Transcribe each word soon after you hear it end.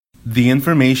The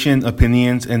information,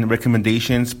 opinions, and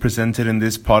recommendations presented in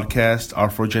this podcast are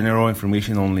for general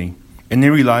information only. Any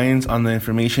reliance on the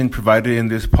information provided in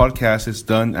this podcast is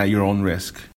done at your own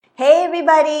risk. Hey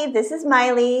everybody, this is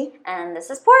Miley. And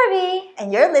this is Porby.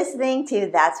 And you're listening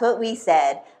to That's What We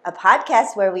Said, a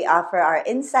podcast where we offer our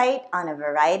insight on a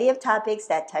variety of topics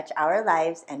that touch our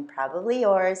lives and probably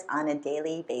yours on a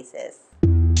daily basis.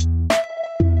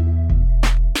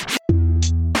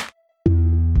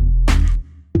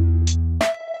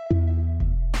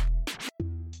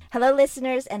 Hello,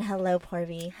 listeners, and hello,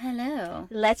 Porby. Hello.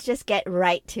 Let's just get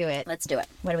right to it. Let's do it.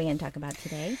 What are we going to talk about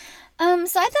today? So I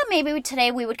thought maybe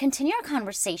today we would continue our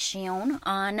conversation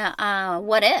on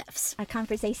what ifs. A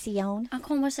conversation. A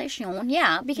conversation,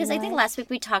 yeah. Because I think last week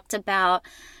we talked about,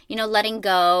 letting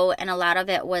go, and a lot of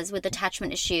it was with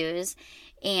attachment issues.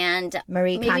 And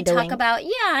Marie maybe Kondoing. talk about,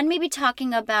 and maybe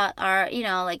talking about our,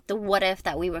 like the what if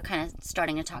that we were kind of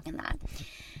starting to talk in that.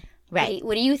 Right.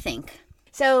 What do you think?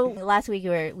 So last week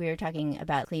we were talking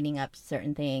about cleaning up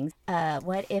certain things.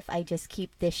 What if I just keep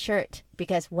this shirt?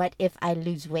 Because what if I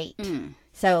lose weight?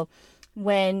 So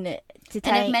And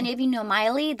if many of you know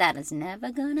Miley, that is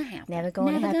never gonna happen. Never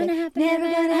gonna happen.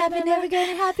 Never gonna happen. Never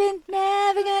gonna happen.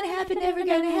 Never gonna happen. Never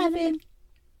gonna happen.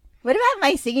 What about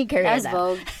my singing career? That was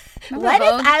Vogue. What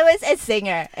if I was a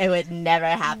singer? It would never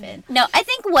happen. No, I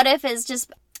think what if is just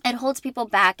it holds people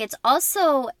back. It's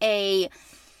also a.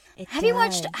 Have you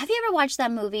ever watched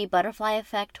that movie Butterfly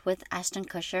Effect with Ashton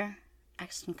Kutcher? I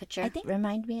think.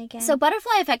 Remind me again. So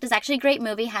Butterfly Effect is actually a great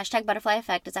movie. # Butterfly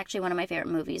Effect is actually one of my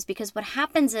favorite movies because what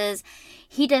happens is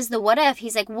he does the what if.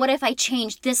 He's like, what if I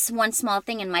changed this one small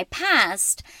thing in my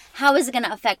past? How is it going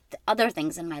to affect other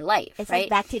things in my life? It's right? like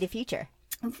Back to the Future.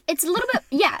 It's a little bit,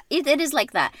 it is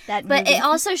like that. But it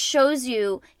also shows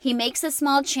you he makes a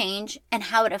small change and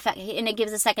how it affects, and it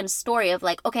gives a second story of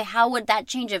like, okay, how would that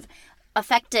change have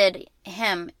affected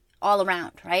him all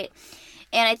around, right?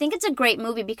 And I think it's a great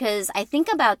movie because I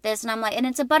think about this and I'm like, and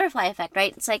it's a butterfly effect,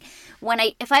 right? It's like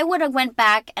if I would have went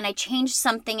back and I changed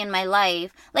something in my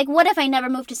life, like what if I never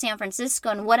moved to San Francisco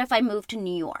and what if I moved to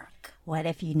New York? What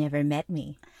if you never met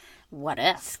me? What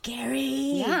if?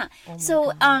 Scary. Yeah. Oh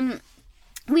so,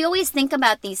 we always think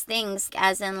about these things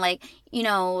as in like,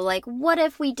 like what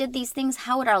if we did these things?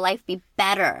 How would our life be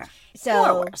better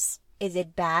or worse? Is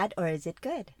it bad or is it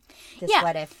good? This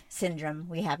what if syndrome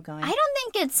we have going. I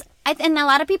don't think it's, and a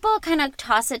lot of people kind of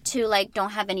toss it to like, don't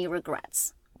have any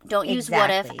regrets. Don't use what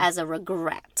if as a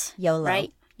regret. YOLO.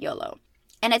 Right? YOLO.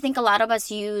 And I think a lot of us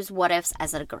use what ifs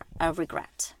as a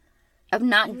regret of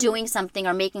not doing something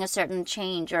or making a certain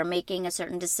change or making a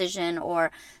certain decision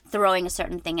or throwing a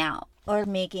certain thing out. Or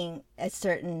making a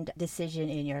certain decision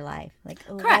in your life. Like,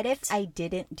 Correct. What if I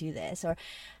didn't do this? Or,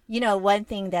 one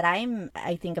thing that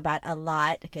I think about a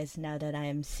lot, because now that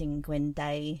I'm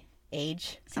 50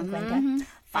 age. 50. I'm the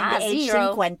age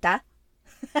 50.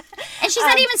 And she's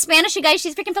not even Spanish, you guys.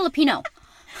 She's freaking Filipino.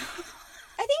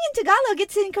 I think in Tagalog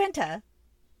it's 50.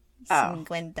 Oh.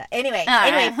 50. Anyway,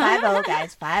 50,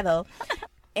 guys, 50.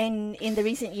 And in the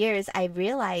recent years, I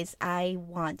realized I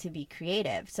want to be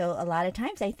creative. So a lot of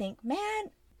times I think,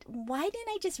 man, why didn't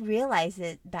I just realize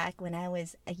it back when I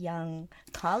was a young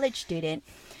college student?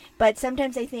 But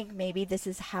sometimes I think maybe this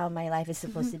is how my life is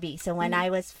supposed to be. So when I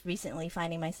was recently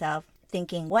finding myself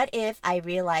thinking, what if I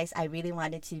realized I really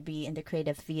wanted to be in the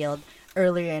creative field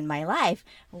earlier in my life?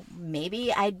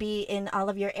 Maybe I'd be in all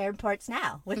of your airports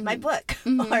now with my book.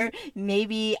 Or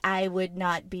maybe I would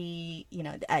not be,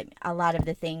 a lot of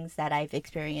the things that I've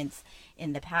experienced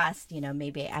in the past,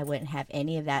 maybe I wouldn't have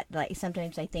any of that. Like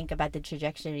sometimes I think about the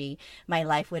trajectory my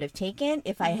life would have taken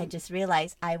if I had just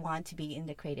realized I want to be in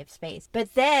the creative space.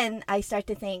 But then I start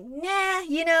to think,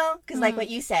 because like what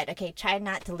you said, okay, try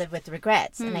not to live with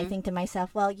regrets. And I think to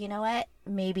myself, well, you know what?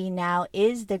 Maybe now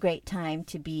is the great time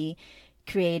to be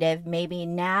creative. Maybe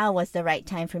now was the right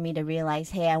time for me to realize,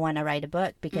 hey, I want to write a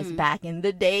book. Because back in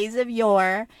the days of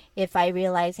yore, if I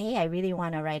realized, hey, I really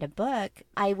want to write a book,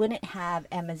 I wouldn't have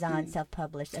Amazon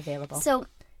self-published available. So,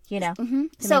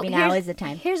 so maybe now is the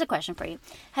time. Here's a question for you.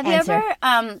 Have you ever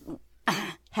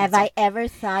have I ever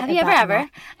thought have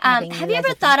you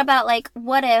ever thought about like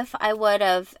what if I would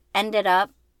have ended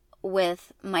up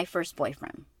with my first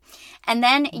boyfriend? And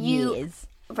then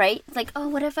right? It's like, oh,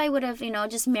 what if I would have,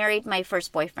 just married my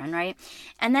first boyfriend, right?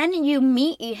 And then you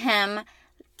meet him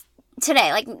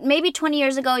today, like maybe 20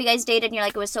 years ago you guys dated and you're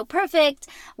like, it was so perfect.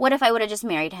 What if I would have just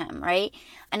married him, right?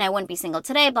 And I wouldn't be single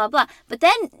today, blah, blah. But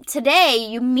then today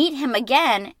you meet him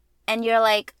again and you're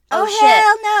like, oh shit.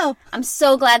 Hell no. I'm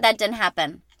so glad that didn't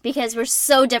happen because we're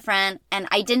so different and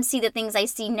I didn't see the things I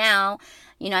see now.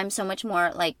 I'm so much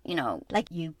more like, like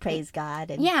you praise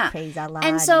God and praise Allah.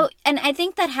 And so, and I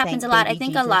think that happens a lot. I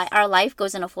think Jesus. Our life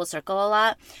goes in a full circle a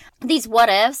lot. These what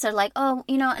ifs are like, oh,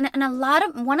 and a lot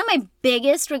of, one of my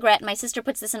biggest regret, my sister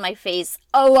puts this in my face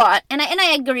a lot, and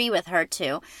I agree with her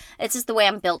too. It's just the way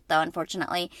I'm built though,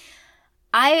 unfortunately.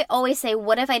 I always say,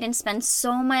 what if I didn't spend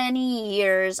so many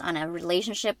years on a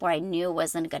relationship where I knew it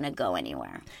wasn't going to go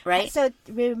anywhere, right? So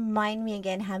remind me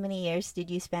again, how many years did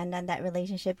you spend on that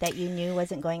relationship that you knew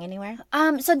wasn't going anywhere?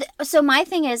 So my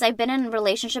thing is, I've been in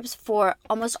relationships for,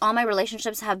 almost all my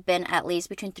relationships have been at least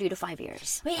between 3 to 5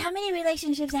 years. Wait, how many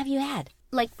relationships have you had?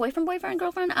 Like boyfriend,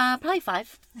 girlfriend? Probably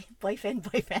 5. Boyfriend.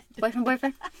 Boyfriend.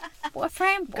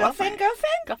 Girlfriend.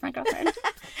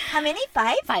 How many?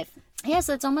 5? 5. Yeah,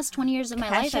 so it's almost 20 years of my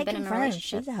life I've been in a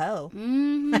relationship. She's a hoe.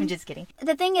 Mm-hmm. I'm just kidding.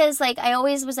 The thing is, like, I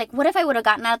always was like, what if I would have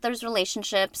gotten out of those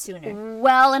relationships sooner?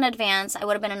 Well in advance, I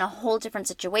would have been in a whole different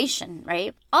situation,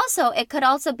 right? Also, it could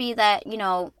also be that,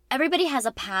 everybody has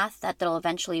a path that they'll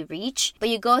eventually reach, but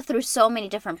you go through so many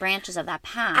different branches of that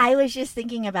path. I was just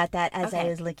thinking about that as I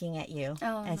was looking at you,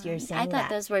 as you were saying that. I thought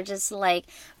those were just like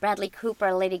Bradley Cooper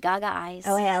or Lady Gaga eyes.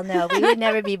 Oh, hell no. We would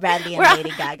never be Bradley and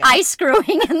Lady Gaga. Eye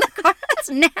screwing in the car. That's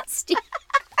nasty.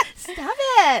 Stop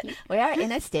it. We are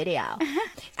in a studio.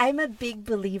 I'm a big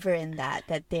believer in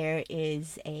that there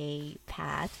is a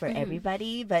path for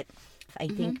everybody, but I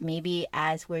think maybe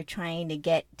as we're trying to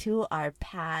get to our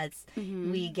paths,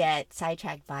 we get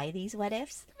sidetracked by these what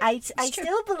ifs. I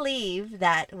still believe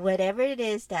that whatever it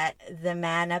is that the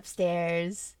man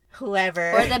upstairs,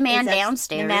 whoever. Or the man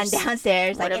downstairs. The man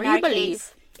downstairs. Whatever like in you our believe.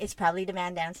 Case, it's probably the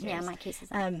man downstairs. Yeah, my case is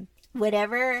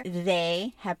whatever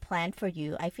they have planned for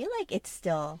you, I feel like it's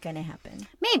still going to happen.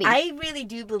 Maybe. I really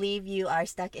do believe you are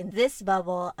stuck in this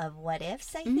bubble of what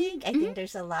ifs, I think. I think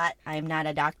there's a lot. I'm not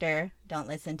a doctor. Don't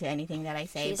listen to anything that I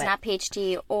say. She's not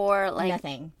PhD or like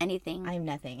nothing. Anything. I'm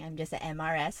nothing. I'm just an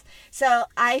MRS. So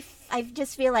I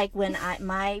just feel like when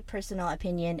my personal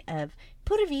opinion of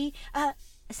Purvi,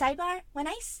 sidebar, when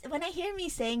I hear me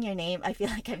saying your name, I feel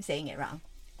like I'm saying it wrong.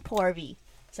 Purvi.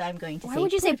 So I'm going to say Why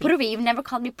would you say Purvi? You've never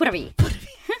called me Purvi.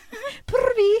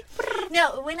 Purvi.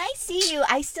 No, when I see you,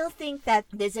 I still think that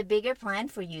there's a bigger plan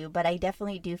for you, but I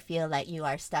definitely do feel that you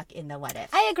are stuck in the what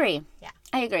if. I agree. Yeah.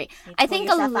 I agree. I think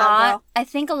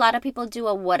a lot of people do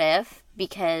a what if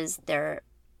because they're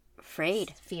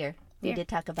afraid. Fear. We did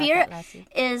talk about that last week.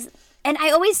 And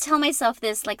I always tell myself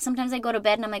this, like sometimes I go to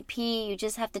bed and I'm like, P, you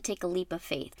just have to take a leap of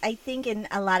faith. I think in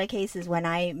a lot of cases when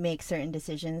I make certain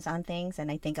decisions on things,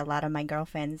 and I think a lot of my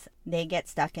girlfriends, they get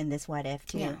stuck in this what if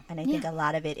too. Yeah. And I think a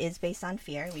lot of it is based on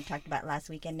fear. We talked about last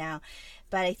week and now.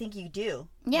 But I think you do.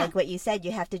 Yeah. Like what you said,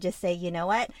 you have to just say, you know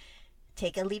what?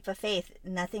 Take a leap of faith.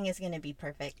 Nothing is going to be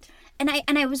perfect. And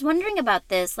I was wondering about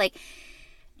this, like,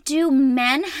 do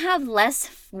men have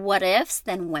less what ifs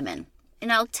than women?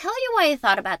 And I'll tell you why I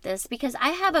thought about this, because I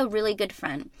have a really good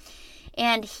friend.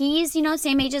 And he's,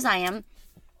 same age as I am.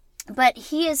 But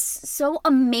he is so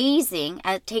amazing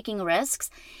at taking risks.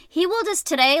 He will just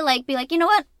today, be like, you know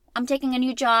what? I'm taking a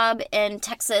new job in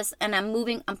Texas and I'm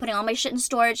moving. I'm putting all my shit in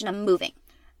storage and I'm moving.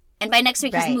 And by next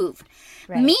week, he's moved.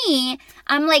 Right. Me,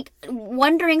 I'm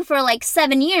wondering for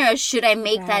 7 years, should I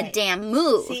make that damn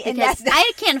move? See, because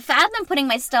I can't fathom putting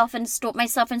myself in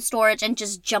storage and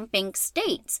just jumping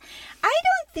states. I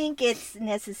don't think it's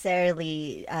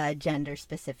necessarily gender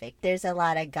specific. There's a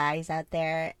lot of guys out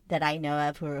there that I know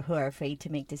of who are afraid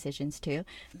to make decisions too.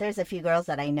 There's a few girls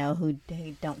that I know who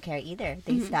don't care either.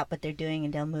 They stop what they're doing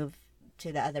and they'll move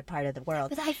to the other part of the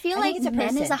world. But I feel like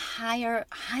men is a higher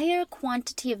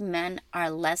quantity of men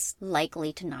are less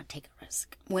likely to not take a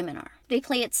risk. Women are. They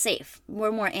play it safe.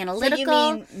 We're more analytical.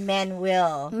 So you mean men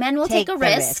will take a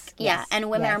risk. Yeah, yes.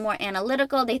 And women are more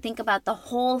analytical. They think about the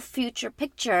whole future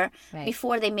picture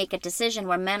before they make a decision,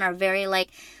 where men are very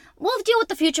we'll deal with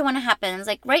the future when it happens.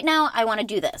 Right now, I want to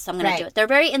do this. I'm going to do it. They're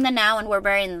very in the now and we're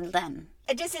very in the then.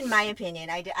 Just in my opinion,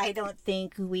 I don't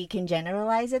think we can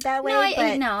generalize it that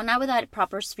way. No, not without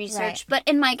proper research. Right. But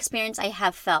in my experience, I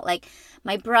have felt like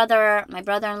my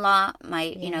brother-in-law,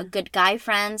 my good guy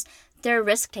friends, they're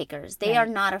risk takers. They are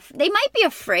not. They might be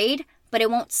afraid, but it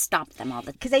won't stop them all the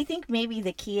time. Because I think maybe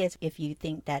the key is if you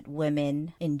think that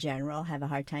women in general have a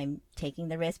hard time taking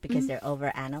the risk because they're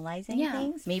over-analyzing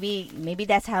things. Maybe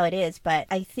that's how it is. But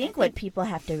I think what people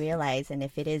have to realize, and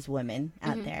if it is women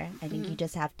out there, I think you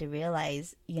just have to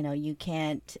realize, you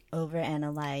can't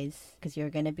over-analyze because you're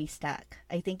going to be stuck.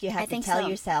 I think you have to tell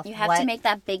yourself. You have to make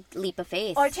that big leap of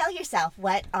faith. Or tell yourself,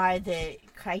 what are the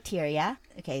criteria?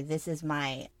 Okay, this is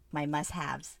my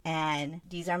must-haves, and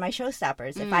these are my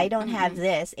showstoppers. If I don't have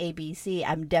this A, B, C,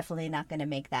 I'm definitely not going to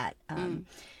make that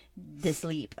this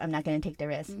leap. I'm not going to take the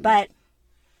risk. But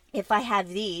if I have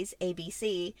these, A, B,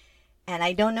 C, and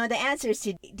I don't know the answers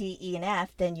to D, E, and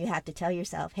F, then you have to tell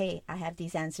yourself, hey, I have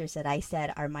these answers that I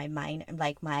said are my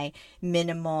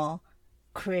minimal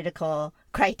critical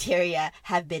criteria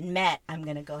have been met. I'm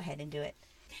going to go ahead and do it.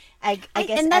 I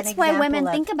guess, and that's why women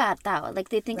think about that. Like,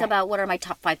 they think about, what are my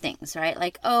top 5 things, right?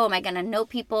 Like, oh, am I going to know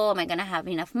people? Am I going to have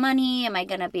enough money? Am I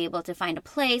going to be able to find a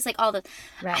place? Like, all the...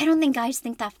 Right. I don't think guys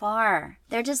think that far.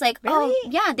 They're just like, really? Oh,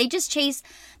 yeah, they just chase...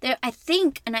 I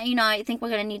think we're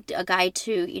going to need a guy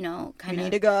to, kind of... We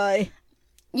need a guy.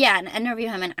 Yeah, and interview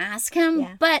him and ask him.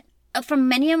 Yeah. But from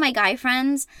many of my guy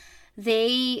friends,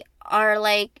 they are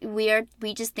like,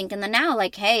 we just think in the now.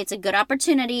 Like, hey, it's a good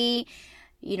opportunity.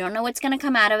 You don't know what's going to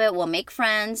come out of it. We'll make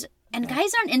friends. And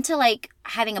guys aren't into, like,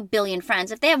 having a billion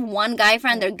friends. If they have one guy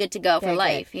friend, they're good to go for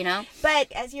life, you know?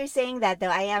 But as you're saying that, though,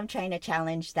 I am trying to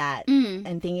challenge that and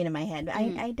thinking in my head.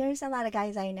 There's a lot of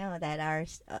guys I know that are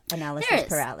analysis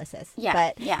paralysis.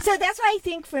 Yeah, So that's why I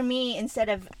think for me, instead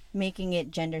of making it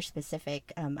gender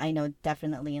specific, I know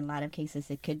definitely in a lot of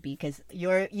cases it could be because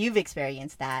you've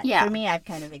experienced that. Yeah. For me, I've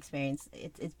kind of experienced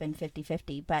it's been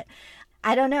 50-50. But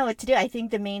I don't know what to do. I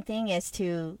think the main thing is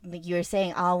to, like you were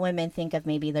saying, all women think of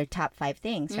maybe their top 5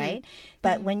 things, right?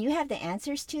 But when you have the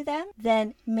answers to them,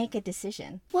 then make a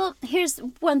decision. Well, here's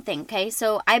one thing, okay?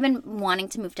 So I've been wanting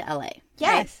to move to LA.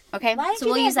 Yes. Right? Okay. So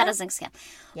we'll use that as an example.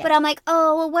 Yes. But I'm like,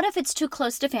 oh, well, what if it's too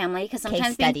close to family? Because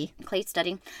sometimes case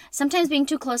study. Sometimes being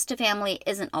too close to family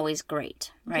isn't always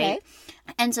great, right? Okay.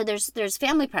 And so there's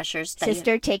family pressures.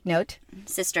 Sister, take note.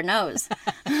 Sister knows.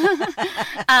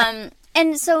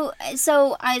 And so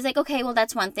I was like, okay, well,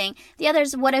 that's one thing. The other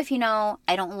is, what if,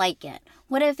 I don't like it?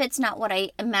 What if it's not what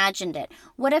I imagined it?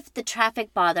 What if the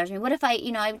traffic bothers me? What if I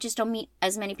just don't meet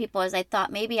as many people as I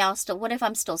thought? Maybe what if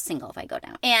I'm still single if I go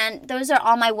down? And those are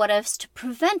all my what ifs to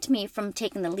prevent me from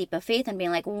taking the leap of faith and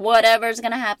being like, whatever's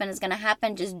going to happen is going to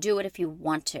happen. Just do it if you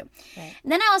want to. Right.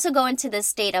 And then I also go into this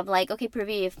state of like, okay,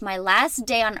 Purvi, if my last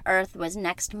day on earth was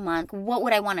next month, what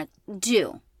would I want to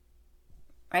do?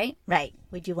 Right? Right.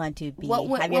 Would you want to be where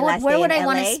would I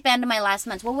want to spend my last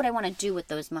months? What would I want to do with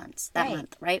those months,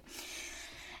 month, right?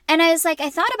 And I was like, I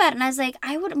thought about it and I was like,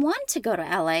 I would want to go to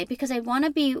LA because I want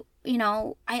to be,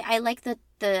 I like the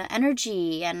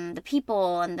energy and the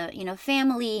people and the,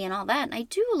 family and all that. And I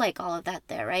do like all of that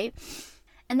there, right?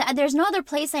 And there's no other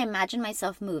place I imagine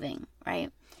myself moving, right?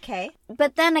 Okay.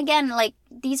 But then again, like,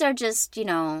 these are just,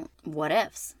 what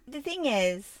ifs. The thing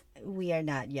is, we are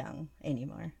not young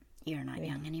anymore. You're not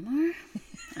young anymore.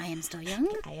 I am still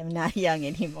young. I am not young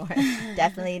anymore.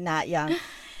 Definitely not young.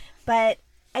 But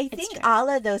I think all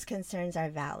of those concerns are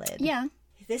valid. Yeah.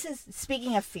 This is,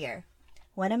 speaking of fear,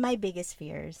 one of my biggest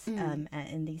fears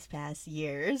in these past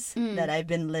years that I've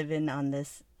been living on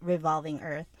this revolving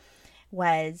earth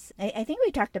was, I think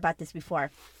we talked about this before.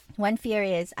 One fear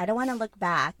is I don't want to look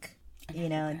back,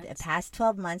 the past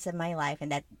 12 months of my life,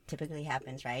 and that typically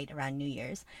happens, right, around New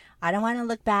Year's. I don't want to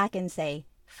look back and say,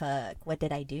 fuck, what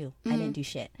did I do? I didn't do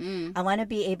shit. I want to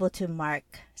be able to mark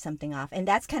something off. And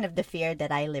that's kind of the fear that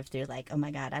I live through. Like, oh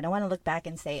my God, I don't want to look back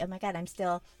and say, oh my God, I'm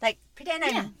still, like, pretend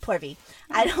I'm Purvi.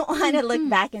 I don't want to look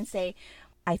back and say,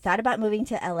 I thought about moving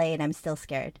to LA and I'm still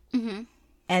scared.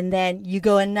 And then you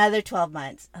go another 12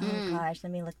 months. Oh gosh,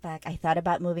 let me look back. I thought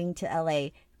about moving to LA,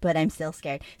 but I'm still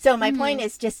scared. So my point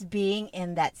is just being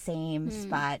in that same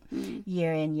spot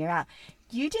year in, year out.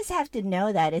 You just have to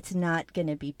know that it's not going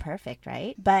to be perfect,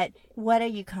 right? But what are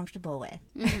you comfortable with?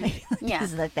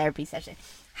 This is a therapy session.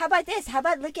 How about this? How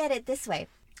about look at it this way?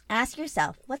 Ask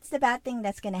yourself, what's the bad thing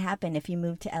that's going to happen if you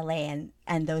move to LA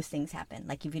and those things happen?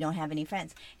 Like if you don't have any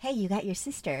friends. Hey, you got your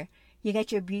sister. You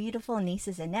got your beautiful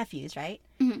nieces and nephews, right?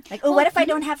 Like, what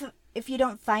if if you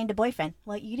don't find a boyfriend?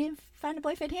 Well, you didn't find a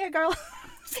boyfriend here, girl.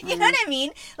 You know what I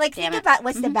mean? Like, think about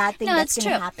what's the bad thing that's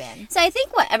going to happen. So I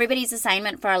think what everybody's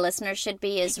assignment for our listeners should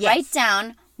be is write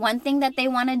down one thing that they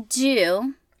want to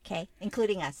do. Okay,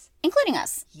 including us.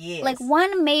 Yes. Like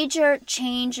one major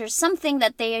change or something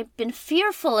that they've been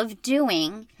fearful of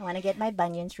doing. I want to get my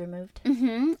bunions removed.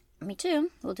 Me too.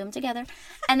 We'll do them together.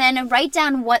 And then write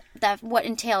down what the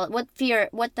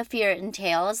fear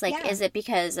entails. Like, is it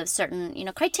because of certain,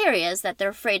 criterias that they're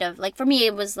afraid of? Like for me,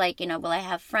 it was like, will I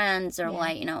have friends or will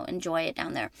I, enjoy it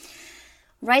down there?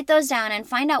 Write those down and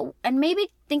find out, and maybe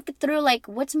think through, like,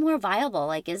 what's more viable?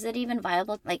 Like, is it even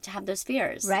viable, like, to have those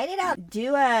fears? Write it out.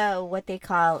 Do what they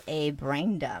call a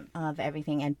brain dump of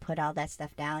everything and put all that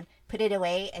stuff down. Put it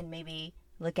away and maybe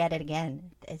look at it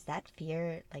again. Is that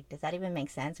fear, like, does that even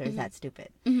make sense or is that stupid?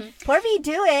 Purvi,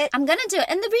 do it. I'm going to do it.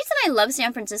 And the reason I love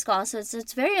San Francisco also is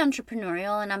it's very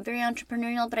entrepreneurial, and I'm very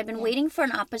entrepreneurial, but I've been waiting for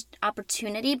an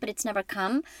opportunity, but it's never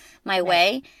come my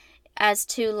way. as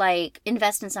to like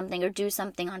invest in something or do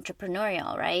something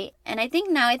entrepreneurial, right? And I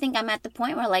think I'm at the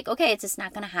point where like, okay, it's just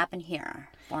not going to happen here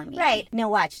for me. Right. No,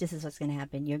 watch. This is what's going to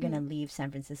happen. You're going to leave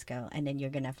San Francisco and then you're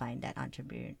going to find that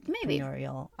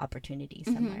entrepreneurial opportunity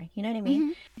somewhere. You know what I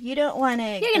mean? You don't want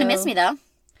to. You're going to miss me though.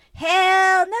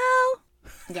 Hell no.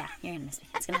 Yeah, you're going to miss me.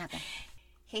 It's going to happen.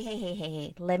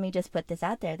 Hey. Let me just put this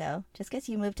out there though. Just because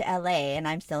you moved to LA and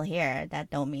I'm still here, that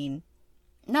don't mean.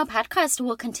 No, podcast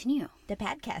will continue. The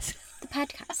podcast. The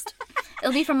podcast.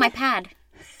 It'll be from my pad.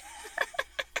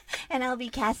 And I'll be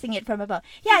casting it from above.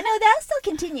 Yeah, no, that'll still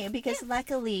continue because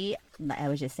luckily, I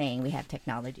was just saying, we have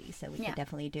technology, so we can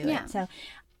definitely do it. So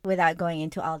without going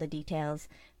into all the details,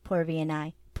 Purvi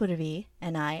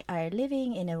and I are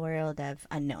living in a world of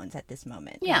unknowns at this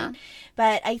moment. Yeah. Right?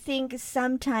 But I think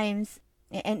sometimes,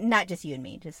 and not just you and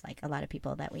me, just like a lot of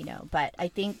people that we know, but I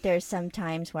think there's some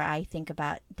times where I think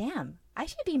about, damn, I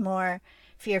should be more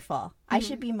fearful. I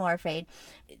should be more afraid.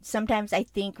 Sometimes I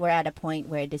think we're at a point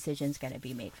where a decision's going to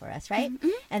be made for us, right?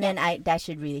 And then that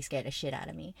should really scare the shit out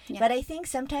of me. Yeah. But I think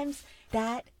sometimes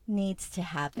that needs to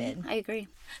happen. I agree.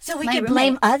 So we can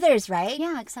blame others, right?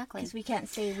 Yeah, exactly. Because we can't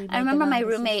say we made I remember my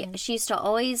roommate, decision. she used to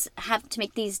always have to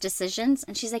make these decisions.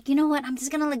 And she's like, you know what? I'm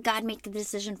just going to let God make the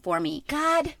decision for me.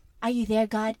 God, are you there,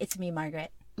 God? It's me,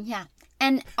 Margaret. Yeah.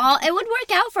 And it would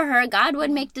work out for her. God would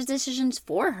make the decisions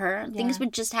for her. Yeah. Things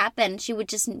would just happen.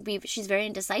 She's very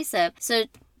indecisive. So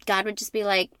God would just be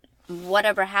like,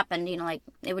 whatever happened, like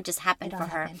it would just happen for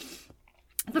her.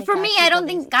 But for me, I don't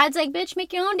think God's like, bitch,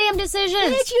 make your own damn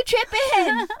decisions. Bitch, you tripping.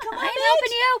 Come on, I'm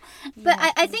helping you. But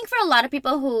I think for a lot of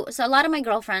people so a lot of my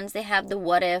girlfriends, they have the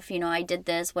what if, I did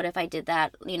this, what if I did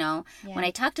that, when I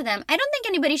talk to them. I don't think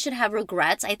anybody should have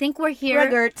regrets. I think we're here.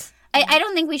 Regrets. I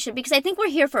don't think we should, because I think we're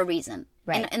here for a reason.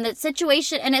 Right. And the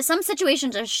situation, and some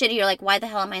situations are shitty. You're like, why the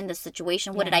hell am I in this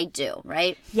situation? What did I do?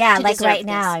 Right? Yeah, like right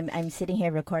now, I'm sitting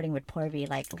here recording with Purvi.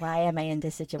 Like, why am I in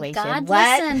this situation? God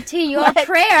listen to your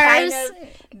prayers. Kind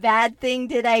of bad thing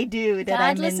did I do that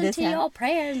I'm in this? God listen to your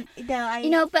prayers.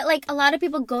 No, but like a lot of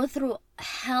people go through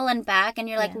hell and back, and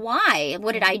you're like, why?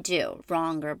 What did I do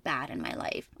wrong or bad in my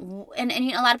life? And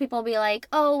a lot of people will be like,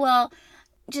 oh well,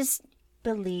 just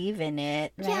believe in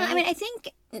it. Right? Yeah, I mean,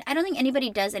 I don't think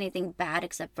anybody does anything bad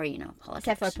except for politics.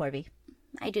 Except for Purvi.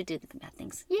 I do the bad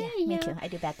things. Yeah, me too. I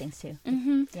do bad things too.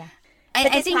 Mm-hmm. Yeah,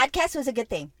 but this podcast was a good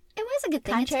thing. It was a good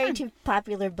thing. Contrary to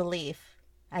popular belief,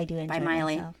 I do enjoy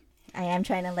myself. I am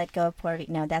trying to let go of Purvi.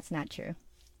 No, that's not true.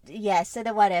 Yeah, so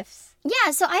the what ifs.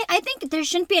 Yeah, so I think there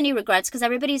shouldn't be any regrets because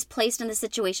everybody's placed in the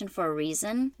situation for a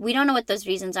reason. We don't know what those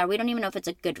reasons are. We don't even know if it's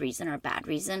a good reason or a bad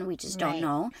reason. We just don't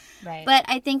know. Right. But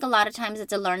I think a lot of times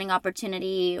it's a learning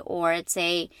opportunity, or it's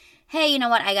a, hey, you know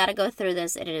what, I got to go through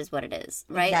this. It is what it is,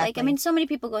 right? Exactly. Like, I mean, so many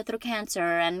people go through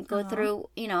cancer and go through,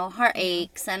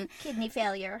 heartaches and kidney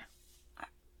failure.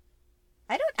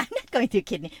 I'm not going through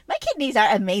kidney. My kidneys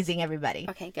are amazing, everybody.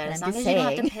 Okay, good. As long as you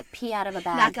don't have to pee out of a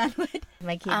bag. Knock on wood.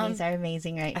 My kidneys are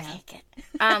amazing right now. Okay, good.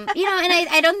 And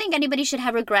I don't think anybody should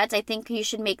have regrets. I think you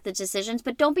should make the decisions,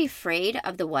 but don't be afraid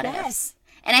of the what ifs.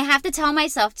 And I have to tell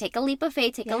myself, take a leap of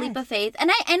faith, a leap of faith. And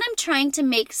I'm trying to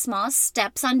make small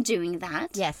steps on doing that.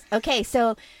 Yes. Okay,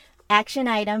 so action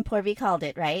item, Purvi called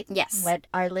it, right? Yes. What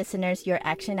our listeners, your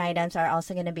action items are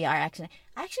also going to be our action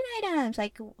items.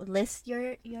 Like list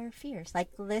your fears. Like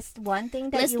list one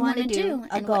thing that you want to do,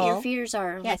 a and goal. What your fears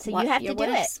are. Yeah, so you have to do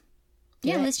it.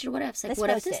 Yeah, list your what ifs. Like, what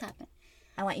if this happened?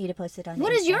 I want you to post it on.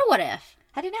 What is your what if?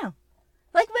 I don't know.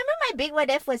 Like, remember my big what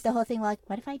if was the whole thing, like,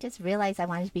 what if I just realized I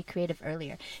wanted to be creative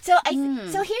earlier? So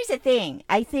so here's the thing.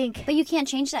 I think... But you can't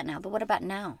change that now. But what about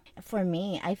now? For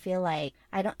me, I feel like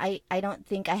I don't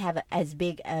think I have as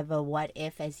big of a what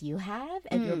if as you have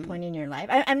at your point in your life.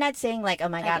 I'm not saying like, oh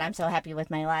my God, I'm so happy with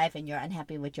my life and you're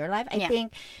unhappy with your life. I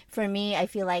think for me, I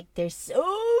feel like there's so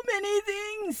many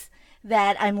things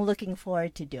that I'm looking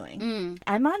forward to doing.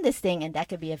 I'm on this thing, and that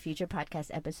could be a future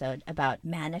podcast episode about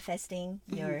manifesting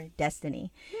your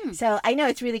destiny. So I know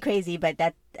it's really crazy, but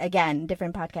that, again,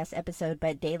 different podcast episode,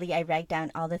 but daily I write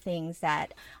down all the things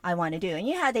that I want to do. And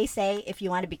you know how they say, if you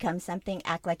want to become something,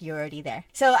 act like you're already there.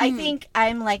 So I think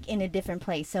I'm like in a different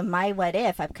place. So my what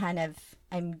if,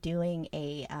 I'm doing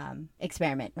a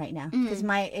experiment right now, because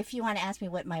if you want to ask me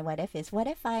what my what if is, what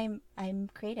if I'm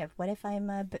creative? What if I'm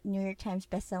a New York Times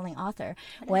bestselling author?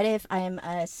 What if I'm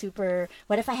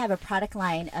what if I have a product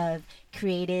line of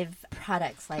creative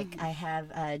products? Like I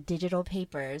have digital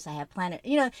papers, I have planner,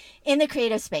 in the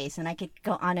creative space, and I could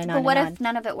go on and on. But what if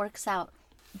none of it works out?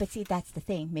 But see, that's the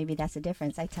thing. Maybe that's the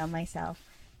difference. I tell myself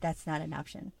that's not an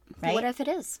option, right? What if it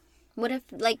is? What if,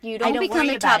 like, you don't become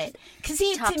a top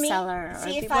seller?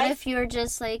 What if you're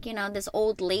just, like, you know, this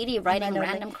old lady writing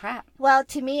random crap? Well,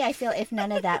 to me, I feel if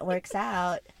none of that works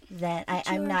out, then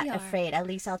I'm not afraid. At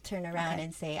least I'll turn around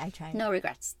and say, I tried. No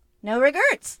regrets. No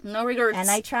regrets. No regrets. And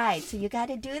I tried. So you got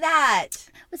to do that.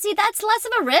 But see, that's less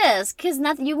of a risk because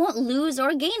you won't lose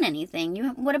or gain anything.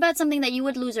 What about something that you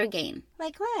would lose or gain?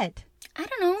 Like what? I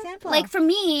don't know. Example. Like for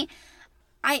me,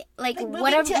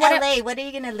 moving to LA, what are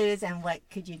you going to lose and what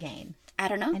could you gain? I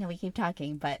don't know. I know we keep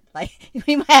talking, but like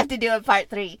we might have to do a part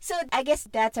 3. So I guess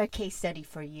that's our case study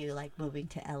for you, like moving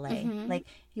to LA. Mm-hmm. Like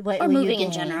what or moving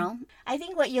in general. I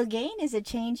think what you'll gain is a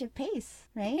change of pace,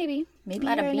 right? Maybe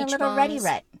you're in a little ruddy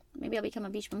rut. Maybe I'll become a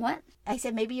beach bum. What? I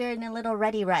said maybe you're in a little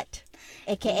ruddy rut,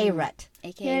 aka rut.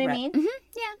 AKA you know rut. What I mean? Mm-hmm.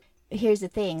 Yeah. Here's the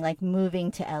thing, like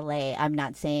moving to LA, I'm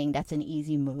not saying that's an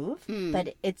easy move,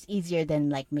 but it's easier than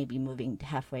like maybe moving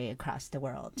halfway across the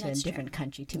world to a different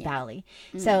country to Bali.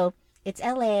 So it's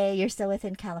LA, you're still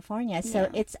within California, so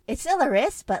it's still a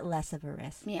risk, but less of a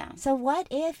risk. Yeah. So what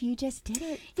if you just did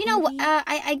it? You know,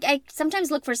 I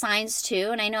sometimes look for signs too,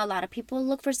 and I know a lot of people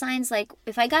look for signs. Like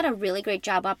if I got a really great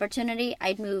job opportunity,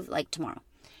 I'd move like tomorrow.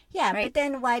 Yeah, right? But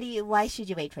then why should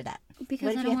you wait for that?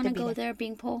 Because I don't want to go there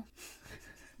being poor.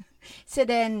 So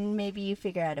then maybe you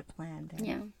figure out a plan then.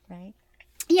 Yeah. Right?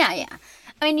 Yeah.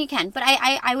 I mean, you can, but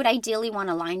I would ideally want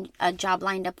a job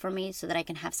lined up for me so that I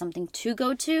can have something to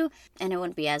go to, and it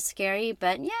wouldn't be as scary.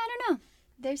 But yeah, I don't know.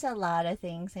 There's a lot of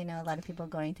things. I know a lot of people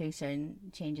going through certain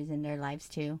changes in their lives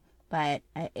too, but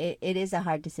it is a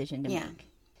hard decision to make.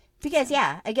 Because,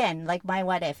 again, like my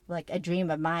what if, like a dream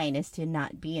of mine is to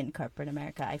not be in corporate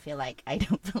America. I feel like I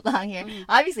don't belong here.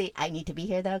 Obviously, I need to be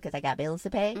here, though, because I got bills to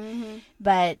pay.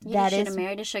 But you should have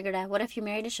married a sugar daddy. What if you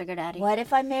married a sugar daddy? What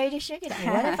if I married a sugar daddy?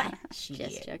 What if I...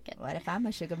 Just joking. What if I'm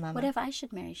a sugar mama? What if I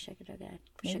should marry sugar daddy?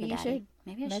 Maybe you should.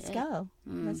 Maybe I should. Let's go.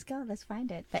 Let's go. Let's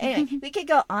find it. But anyway, we could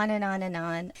go on and on and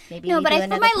on. Maybe no, but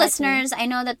for my listeners, I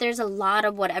know that there's a lot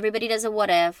of everybody does a what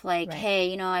if. Like, hey,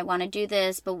 you know, I want to do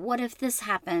this, but what if this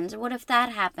happens? Or what if that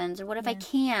happens? Or what if I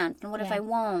can't? And what if I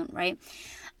won't? Right?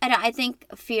 I think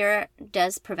fear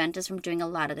does prevent us from doing a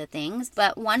lot of the things.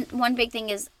 But one big thing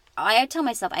is I tell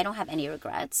myself I don't have any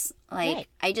regrets. Like,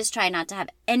 I just try not to have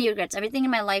any regrets. Everything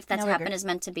in my life that's happened is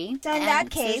meant to be. So in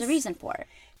that case, there's a reason for it.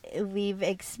 We've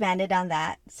expanded on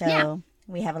that. So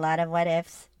we have a lot of what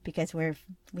ifs because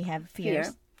we have fears.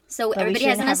 Fear. So everybody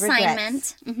has an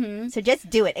assignment. Mm-hmm. So just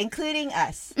do it, including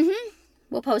us. Mm-hmm.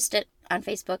 We'll post it on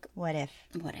Facebook. What if?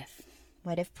 What if?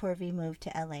 What if Purvi moved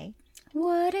to LA?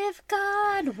 What if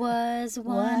God was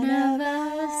one of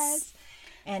us?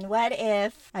 And what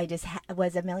if I just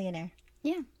was a millionaire?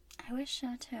 Yeah, I wish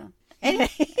so too.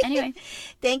 Anyway,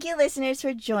 thank you, listeners,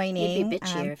 for joining. You'd be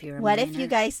bitchier if you were a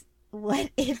millionaire. What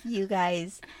if you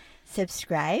guys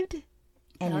subscribed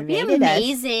and that would rated be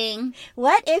amazing. Us?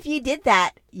 What if you did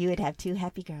that? You would have 2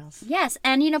 happy girls. Yes,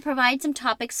 and provide some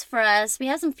topics for us. We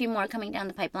have some few more coming down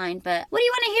the pipeline, but what do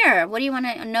you want to hear? What do you want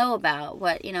to know about?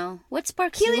 What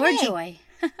sparks Q&A. your joy?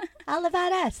 All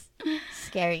about us.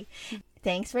 Scary.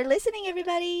 Thanks for listening,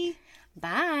 everybody.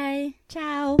 Bye.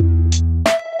 Ciao.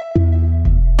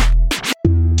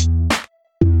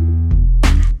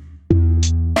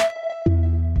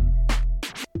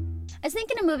 I was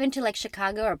thinking of moving to like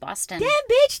Chicago or Boston. Damn,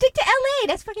 bitch, stick to LA.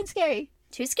 That's fucking scary.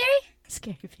 Too scary?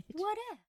 Scary bitch. What if?